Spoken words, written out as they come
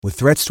With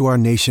threats to our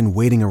nation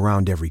waiting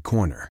around every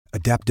corner,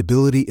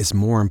 adaptability is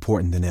more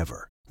important than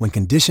ever. When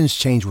conditions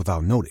change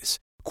without notice,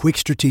 quick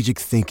strategic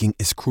thinking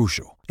is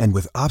crucial. And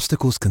with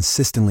obstacles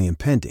consistently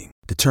impending,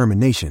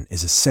 determination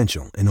is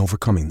essential in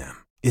overcoming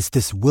them. It's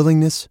this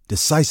willingness,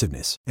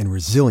 decisiveness, and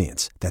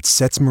resilience that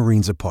sets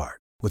Marines apart.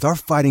 With our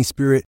fighting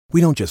spirit, we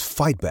don't just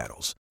fight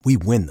battles, we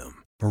win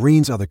them.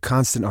 Marines are the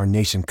constant our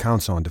nation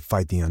counts on to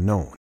fight the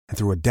unknown. And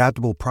through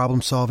adaptable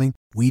problem solving,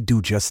 we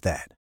do just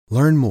that.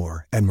 Learn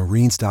more at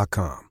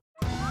marines.com.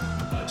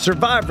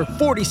 Survivor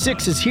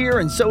 46 is here,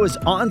 and so is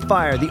On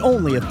Fire, the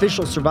only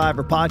official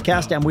Survivor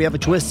podcast, and we have a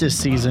twist this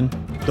season.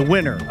 The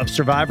winner of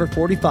Survivor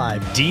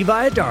 45, Dee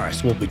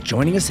Valladares, will be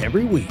joining us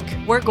every week.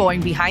 We're going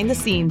behind the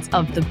scenes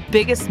of the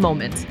biggest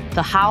moments,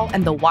 the how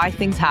and the why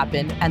things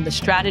happen, and the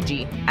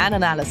strategy and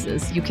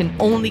analysis you can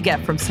only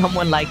get from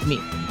someone like me,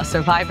 a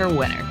Survivor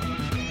winner.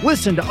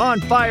 Listen to On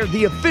Fire,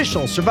 the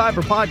official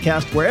Survivor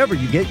podcast, wherever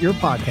you get your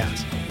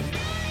podcasts.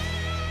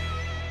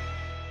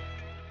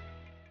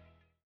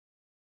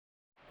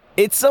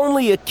 It's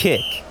only a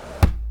kick,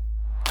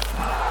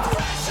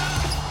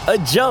 a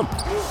jump,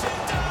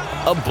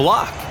 a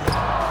block.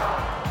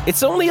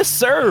 It's only a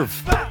serve.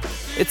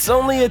 It's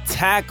only a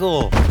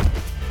tackle,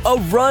 a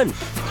run.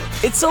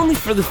 It's only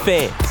for the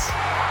fans.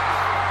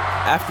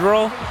 After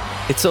all,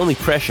 it's only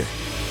pressure.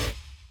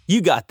 You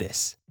got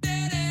this.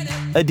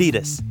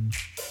 Adidas.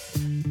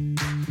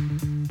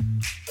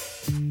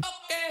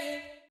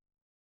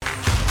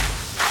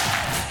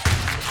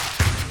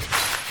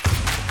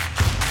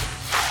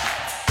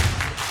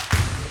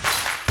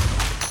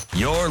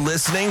 You're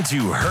listening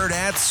to Herd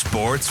at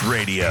Sports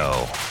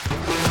Radio.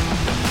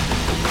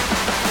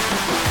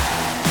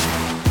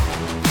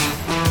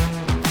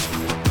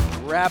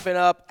 Wrapping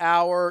up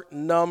hour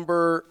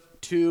number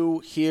 2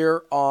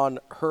 here on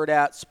Herd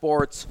at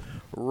Sports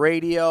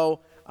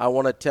Radio. I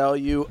want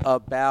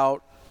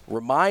to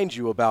remind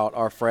you about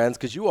our friends,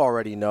 because you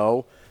already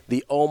know,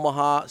 the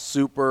Omaha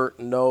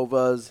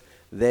Supernovas.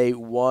 They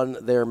won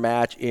their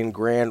match in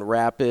Grand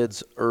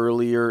Rapids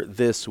earlier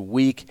this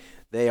week.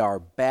 They are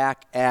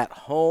back at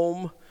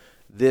home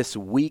this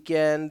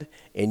weekend,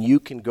 and you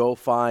can go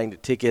find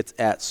tickets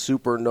at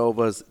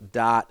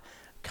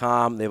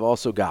supernovas.com. They've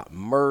also got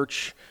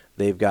merch.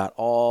 They've got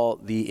all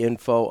the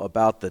info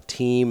about the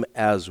team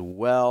as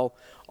well.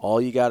 All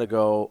you got to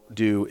go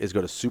do is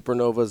go to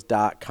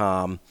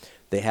supernovas.com.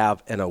 They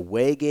have an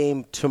away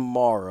game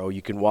tomorrow.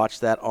 You can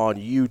watch that on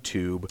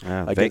YouTube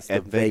against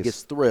the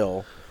Vegas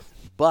Thrill.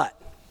 But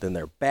then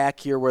they're back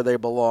here where they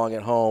belong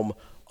at home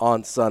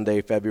on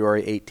Sunday,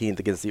 February 18th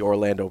against the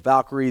Orlando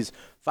Valkyries,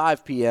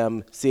 5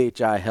 p.m.,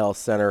 CHI Health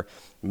Center.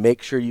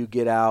 Make sure you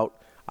get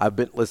out. I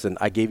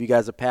gave you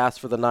guys a pass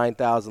for the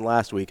 9,000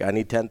 last week. I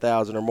need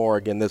 10,000 or more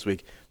again this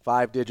week.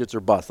 5 digits or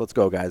bust. Let's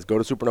go, guys. Go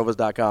to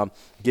supernovas.com,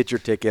 get your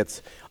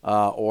tickets,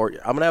 or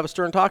I'm going to have a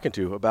stern talking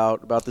to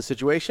about the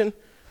situation.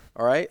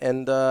 All right,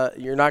 and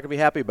you're not going to be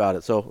happy about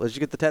it. So let's just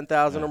get the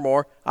 10,000 or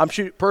more. I'm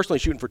personally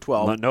shooting for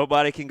 12. Well,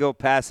 nobody can go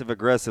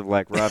passive-aggressive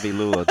like Robbie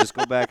Lula. Just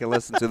go back and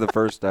listen to the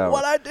first hour.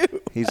 What I do?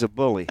 He's a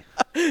bully.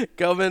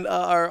 Coming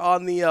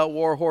on the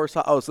War Horse.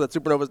 So that's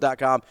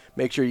supernovas.com.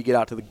 Make sure you get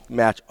out to the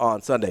match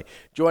on Sunday.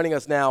 Joining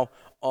us now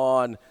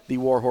on the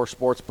War Horse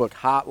Sportsbook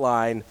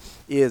hotline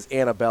is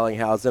Anna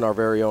Bellinghausen, our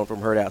very own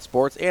from Herd at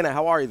Sports. Anna,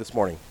 how are you this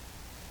morning?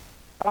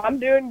 I'm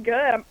doing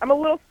good. I'm a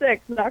little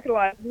sick, not gonna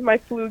lie. This is my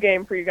flu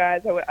game for you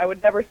guys. I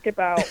would never skip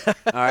out. all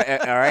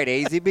right,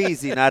 easy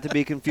beasy, not to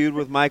be confused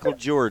with Michael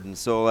Jordan.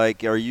 So,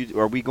 like, are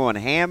we going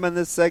ham in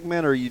this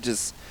segment, or are you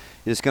just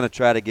gonna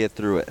try to get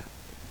through it?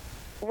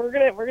 We're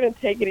gonna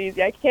take it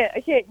easy. I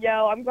can't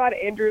yell. I'm glad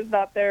Andrew's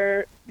not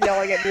there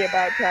yelling at me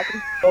about track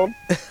and field.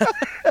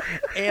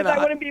 And I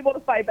wouldn't be able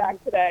to fight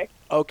back today.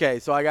 Okay,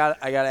 so I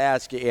got to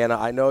ask you, Anna.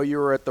 I know you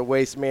were at the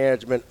Waste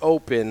Management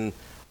Open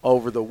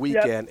over the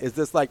weekend. Yep. Is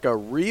this like a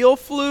real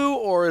flu,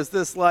 or is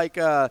this like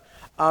a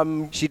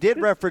she did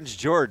reference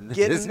Jordan.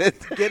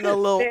 Getting a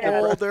little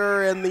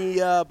older and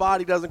the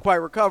body doesn't quite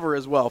recover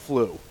as well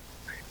flu?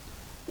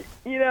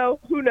 You know,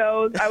 who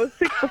knows? I was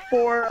sick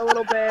before a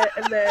little bit,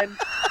 and then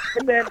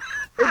it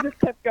just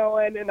kept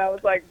going, and I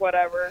was like,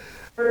 whatever.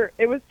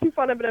 It was too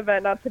fun of an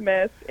event not to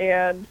miss,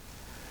 and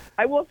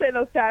I will say,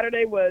 though,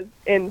 Saturday was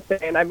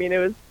insane. I mean,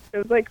 it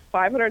was like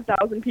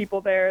 500,000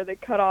 people there. They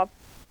cut off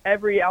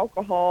every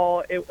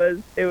alcohol. It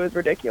was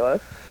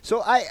ridiculous.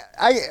 So I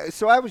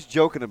was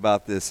joking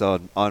about this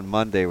on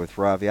Monday with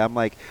Ravi. I'm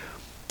like,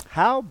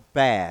 how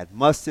bad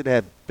must it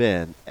have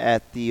been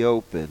at the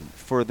Open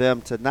for them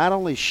to not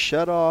only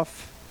shut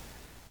off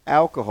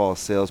alcohol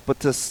sales, but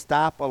to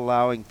stop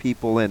allowing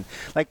people in?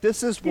 Like,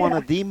 this is one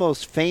of the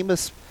most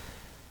famous.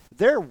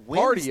 Their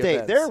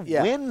Wednesday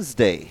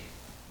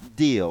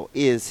deal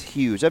is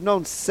huge. I've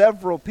known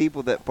several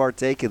people that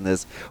partake in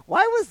this.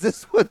 Why was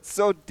this one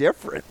so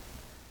different?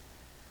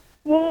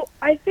 Well,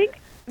 I think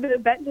the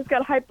event just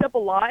got hyped up a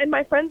lot, and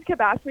my friends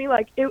kept asking me,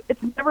 like,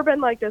 it's never been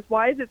like this.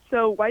 Why is it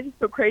so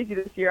crazy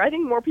this year? I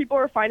think more people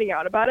are finding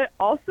out about it.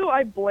 Also,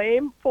 I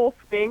blame Full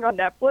Swing on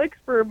Netflix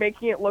for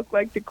making it look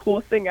like the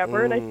coolest thing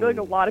ever, and I feel like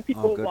a lot of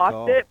people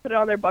watched it, put it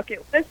on their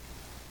bucket list,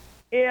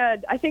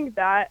 And I think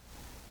that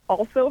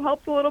also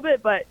helps a little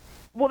bit, but,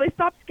 well, they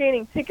stopped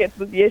scanning tickets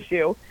was the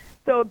issue.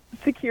 So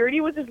security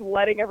was just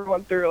letting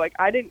everyone through. Like,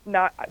 we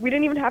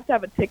didn't even have to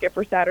have a ticket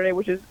for Saturday,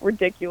 which is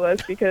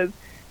ridiculous because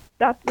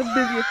that's the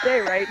busiest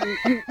day, right?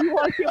 You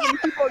want to see how many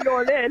people are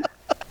going in.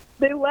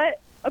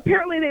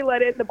 Apparently they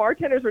let in, the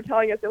bartenders were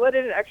telling us, they let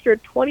in an extra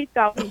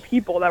 20,000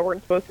 people that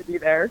weren't supposed to be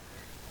there.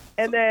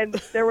 And then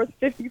there was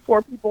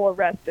 54 people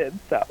arrested.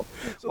 So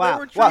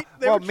wow.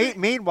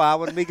 Meanwhile,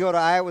 when we go to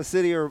Iowa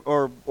City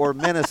or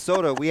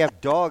Minnesota, we have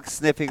dogs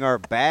sniffing our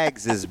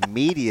bags as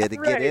media to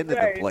get into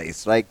the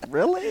place. Like,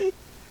 really?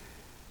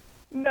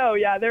 No,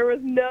 yeah, there was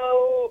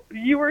no.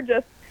 You were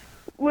just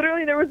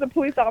literally. There was a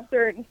police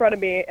officer in front of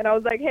me, and I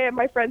was like, "Hey,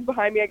 my friend's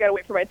behind me. I gotta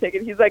wait for my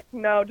ticket." He's like,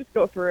 "No, just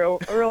go through."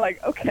 And we're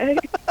like, "Okay."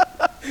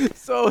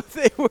 So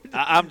they were.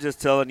 I'm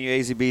just telling you,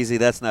 easy beasy,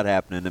 that's not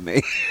happening to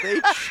me.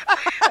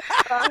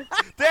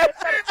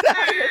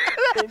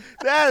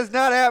 That is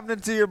not happening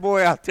to your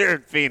boy out there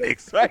in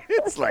Phoenix, right?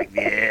 It's like,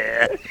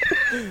 yeah,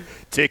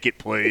 ticket,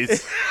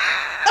 please.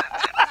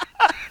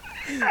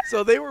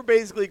 So they were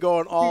basically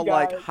going all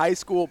like high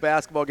school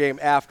basketball game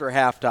after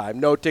halftime.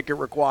 No ticket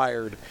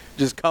required.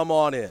 Just come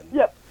on in.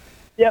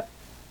 Yep.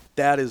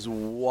 That is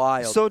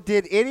wild. So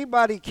did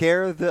anybody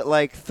care that,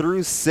 like,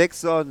 through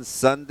 6 on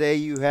Sunday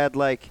you had,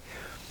 like,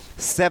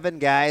 7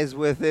 guys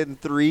within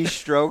 3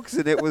 strokes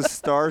and it was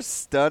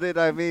star-studded?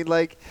 I mean,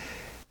 like,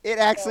 it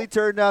actually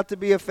turned out to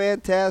be a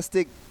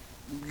fantastic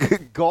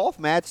golf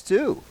match,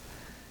 too.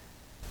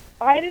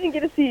 I didn't get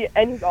to see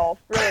any golf,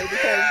 really,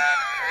 because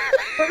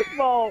first of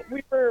all,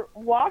 we were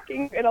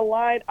walking in a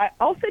line.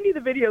 I'll send you the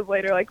videos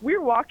later. Like, we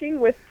were walking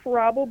with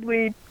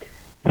probably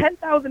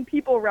 10,000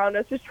 people around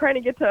us just trying to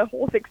get to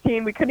hole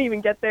 16. We couldn't even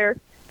get there.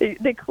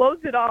 They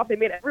closed it off. They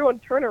made everyone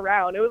turn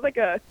around. It was like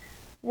a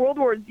World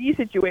War Z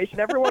situation.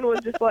 Everyone was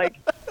just like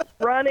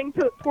running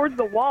towards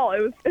the wall.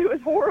 It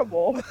was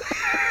horrible.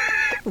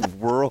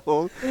 World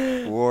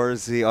War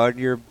Z on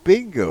your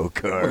bingo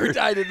card.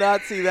 I did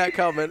not see that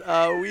coming.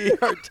 We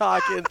are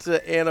talking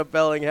to Anna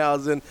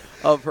Bellinghausen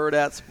of Herd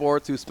at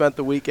Sports, who spent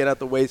the weekend at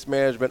the Waste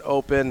Management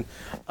Open.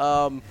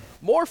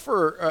 More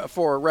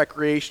for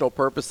recreational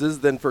purposes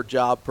than for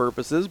job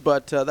purposes,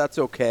 but that's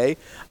okay.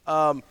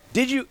 I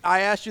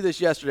asked you this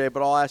yesterday,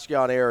 but I'll ask you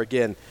on air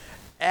again.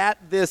 At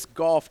this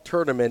golf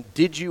tournament,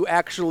 did you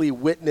actually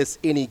witness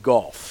any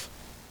golf?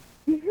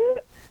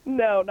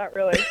 No, not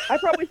really. I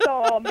probably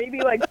saw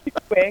maybe like 2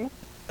 swings.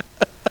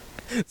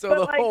 So but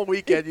the whole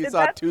weekend you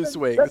saw 2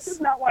 swings. That's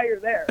just not why you're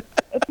there.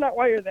 That's not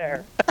why you're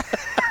there.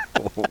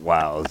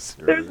 Wow.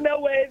 There's no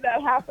way that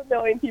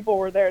 500,000 people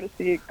were there to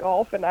see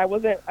golf, and I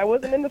wasn't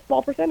in the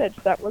small percentage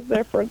that was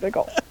there for the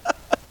golf.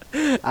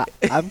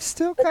 I'm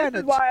still kind of.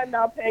 This is why I'm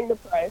now paying the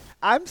price.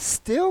 I'm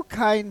still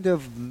kind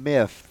of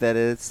miffed that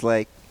it's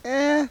like,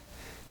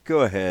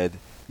 go ahead,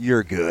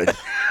 you're good.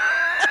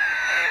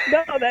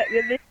 No, they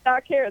did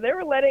not care. They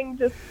were letting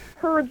just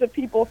herds of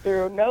people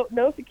through.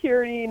 No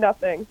security,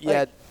 nothing.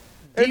 Yeah.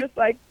 They're just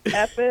like,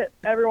 F it,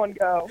 everyone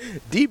go.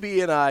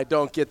 DB and I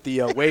don't get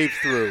the wave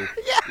through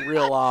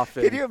real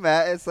often. Can you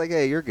imagine? It's like,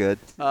 hey, you're good.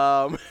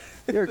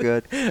 You're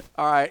good.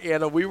 All right,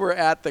 Anna, we were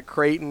at the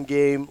Creighton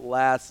game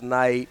last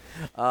night,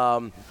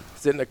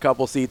 sitting a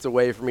couple seats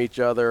away from each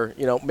other,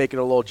 making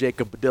a little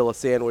Jacob Padilla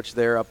sandwich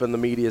there up in the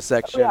media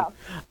section.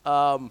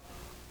 Yeah.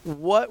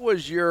 What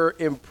was your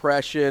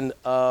impression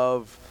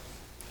of,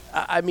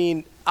 I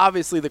mean,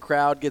 obviously the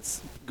crowd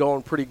gets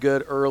going pretty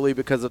good early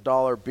because of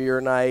dollar beer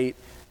night,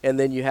 and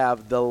then you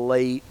have the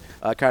late,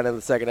 kind of in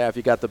the second half,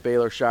 you got the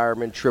Baylor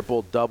Shireman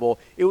triple-double.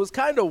 It was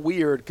kind of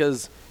weird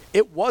because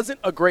it wasn't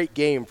a great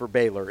game for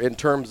Baylor in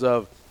terms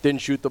of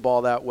didn't shoot the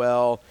ball that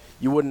well.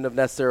 You wouldn't have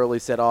necessarily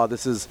said,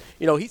 this is,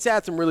 he's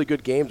had some really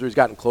good games where he's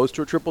gotten close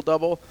to a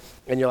triple-double,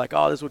 and you're like,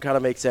 this would kind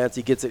of make sense.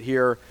 He gets it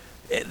here.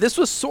 This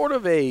was sort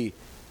of a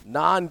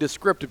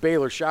nondescript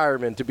Baylor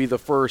Shireman to be the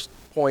first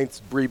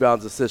points,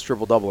 rebounds, assists,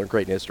 triple-double in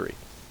Creighton history.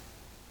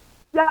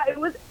 Yeah, it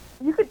was.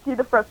 You could see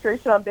the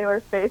frustration on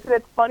Baylor's face, and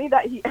it's funny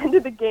that he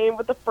ended the game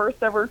with the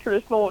first ever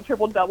traditional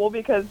triple-double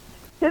because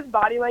his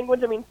body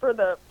language, for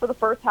the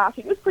first half,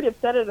 he was pretty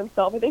upset at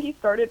himself. I think he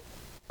started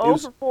 0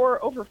 for 4,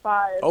 0 for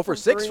 5. 0 for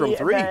 6 from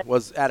 3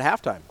 was at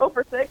halftime. 0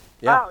 for 6?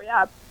 Yeah. Wow,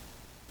 yeah.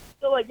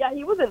 So,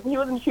 he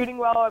wasn't shooting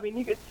well.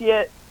 You could see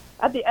it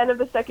at the end of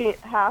the second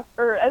half,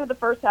 or end of the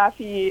first half.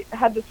 He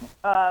had this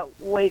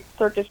late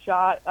circus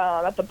shot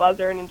at the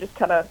buzzer and just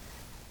kind of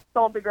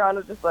fell on the ground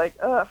and was just like,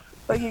 ugh.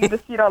 Like, you could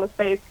just see it on his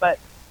face. But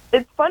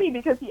it's funny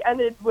because he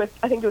ended with,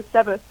 I think it was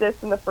 7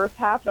 assists in the first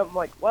half, and I'm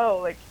like,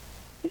 whoa,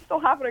 he's still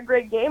having a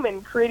great game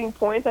and creating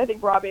points. I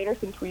think Rob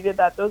Anderson tweeted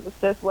that those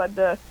assists led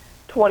to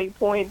 20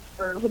 points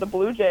for the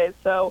Blue Jays.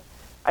 So,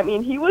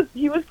 he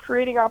was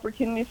creating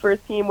opportunities for his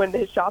team when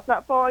his shot's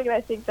not falling, and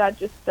I think that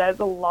just says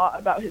a lot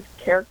about his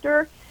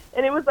character.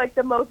 And it was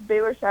the most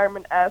Baylor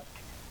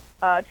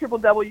Shireman-esque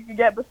triple-double you could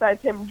get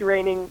besides him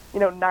draining,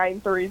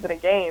 9 threes in a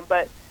game.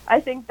 But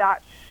I think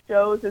that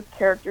shows his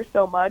character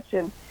so much.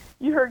 And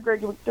you heard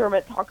Greg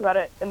McDermott talk about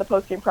it in the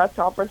post-game press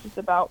conference, just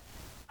about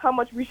how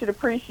much we should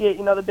appreciate,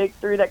 the big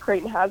three that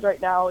Creighton has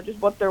right now,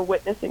 just what they're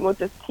witnessing with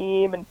this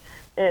team, and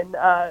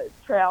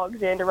Trey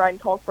Alexander, Ryan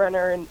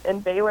Kalkbrenner,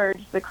 and Baylor,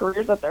 just the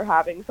careers that they're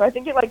having. So I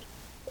think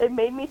it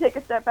made me take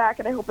a step back,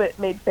 and I hope it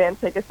made fans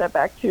take a step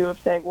back too, of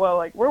saying,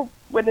 well, we're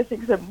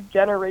witnessing some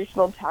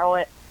generational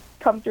talent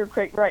come through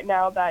Creighton right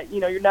now that,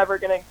 you're never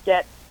going to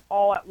get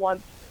all at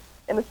once,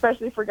 and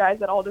especially for guys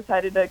that all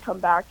decided to come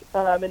back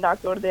and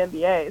not go to the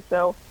NBA.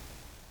 So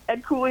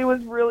Ed Cooley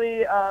was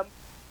really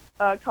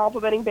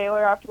complimenting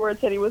Baylor afterwards,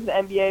 said he was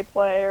an NBA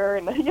player,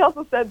 and he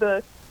also said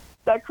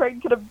that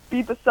Creighton could have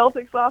beat the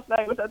Celtics last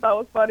night, which I thought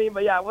was funny.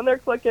 But, yeah, when they're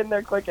clicking,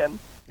 they're clicking.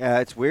 Yeah,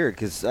 it's weird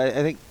because I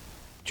think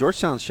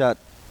Georgetown shot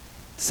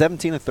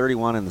 17 of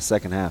 31 in the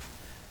second half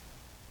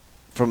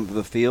from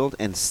the field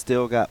and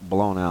still got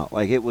blown out.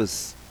 It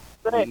was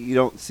right. You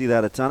don't see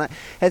that a ton.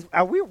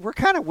 We're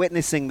kind of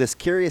witnessing this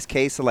curious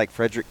case of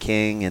Frederick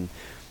King and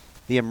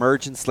the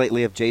emergence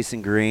lately of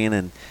Jason Green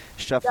and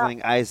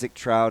shuffling Isaac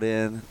Trout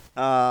in.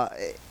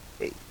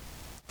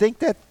 Think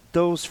that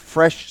those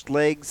fresh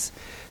legs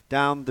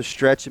down the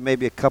stretch and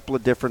maybe a couple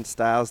of different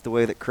styles, the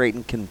way that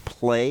Creighton can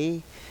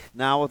play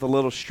now with a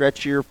little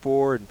stretchier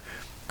forward.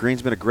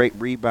 Green's been a great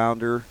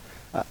rebounder.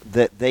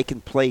 That they can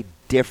play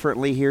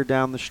differently here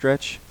down the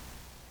stretch?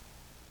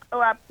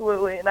 Oh,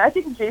 absolutely. And I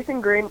think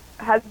Jason Green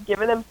has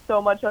given them so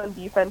much on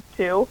defense,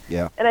 too.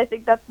 Yeah. And I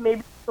think that's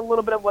maybe a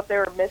little bit of what they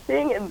were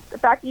missing. And the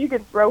fact that you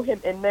can throw him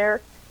in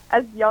there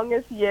as young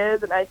as he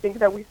is, and I think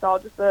that we saw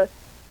just a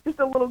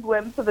little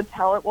glimpse of the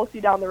talent we'll see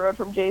down the road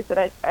from Jason,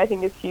 I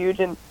think is huge.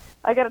 And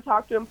I got to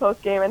talk to him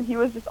post-game, and he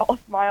was just all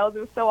smiles.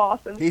 It was so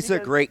awesome. He's a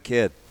great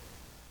kid.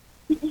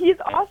 He's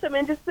awesome.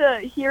 And just to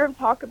hear him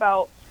talk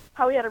about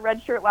how he had a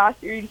red shirt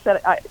last year. He just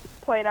said,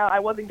 playing out, I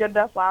wasn't good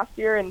enough last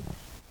year, and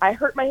I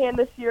hurt my hand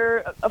this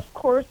year. Of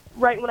course,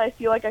 right when I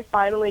feel like I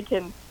finally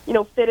can,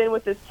 fit in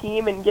with this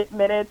team and get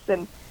minutes,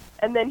 and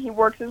then he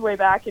works his way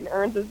back and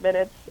earns his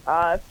minutes,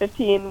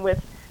 15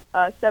 with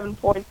 7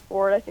 points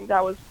for it. I think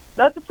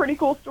that's a pretty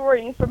cool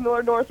story. He's from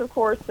Millard North, of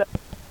course, so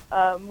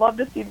love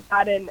to see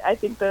that, and I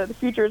think the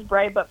future is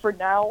bright, but for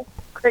now,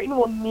 Creighton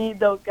will need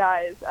those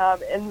guys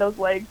and those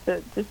legs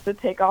to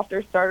take off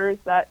their starters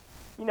that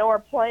are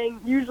playing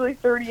usually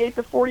 38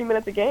 to 40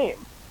 minutes a game.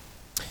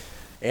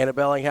 Anna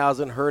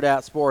Bellinghausen, Herd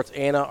at Sports.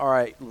 Anna, all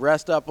right,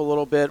 rest up a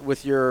little bit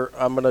with your,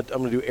 I'm gonna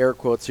do air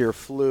quotes here,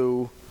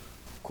 flu,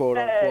 quote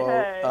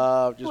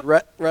unquote. Just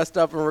rest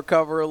up and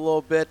recover a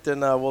little bit,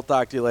 and we'll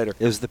talk to you later.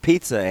 It was the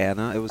pizza,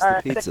 Anna. It was the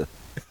pizza.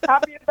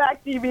 Happy to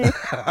back, DB.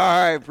 All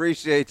right,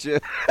 appreciate you.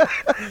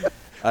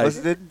 I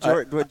ate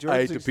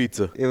the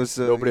pizza. It was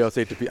nobody else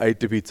ate the pizza. I ate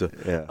the pizza.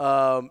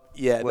 Yeah.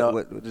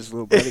 Just a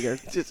little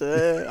bodyguard.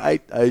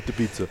 I ate the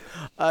pizza.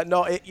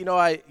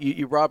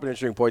 You brought up an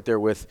interesting point there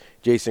with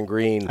Jason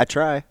Green. I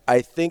try.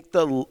 I think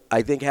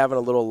having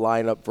a little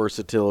lineup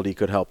versatility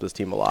could help this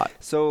team a lot.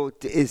 So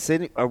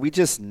are we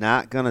just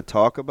not going to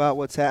talk about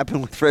what's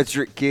happened with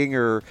Frederick King,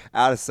 or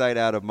out of sight,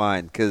 out of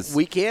mind? Because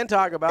we can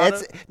talk about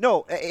it.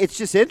 No, it's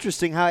just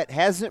interesting how it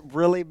hasn't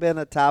really been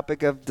a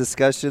topic of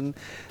discussion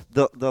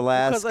the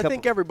last because I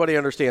think everybody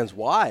understands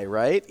why,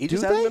 right? He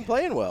just hasn't been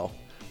playing well.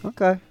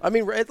 Okay. I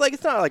mean,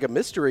 it's not like a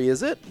mystery,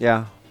 is it?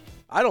 Yeah.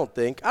 I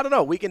don't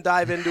know. We can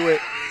dive into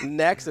it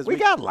next as we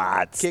got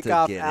lots kick to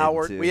off get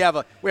hour. into. We have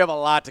a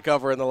lot to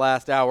cover in the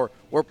last hour.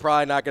 We're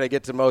probably not going to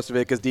get to most of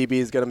it because DB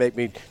is going to make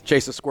me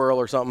chase a squirrel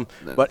or something.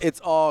 But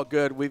it's all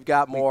good. We've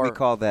got more. We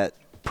call that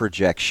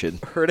projection.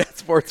 Herd at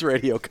Sports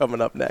Radio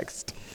coming up next.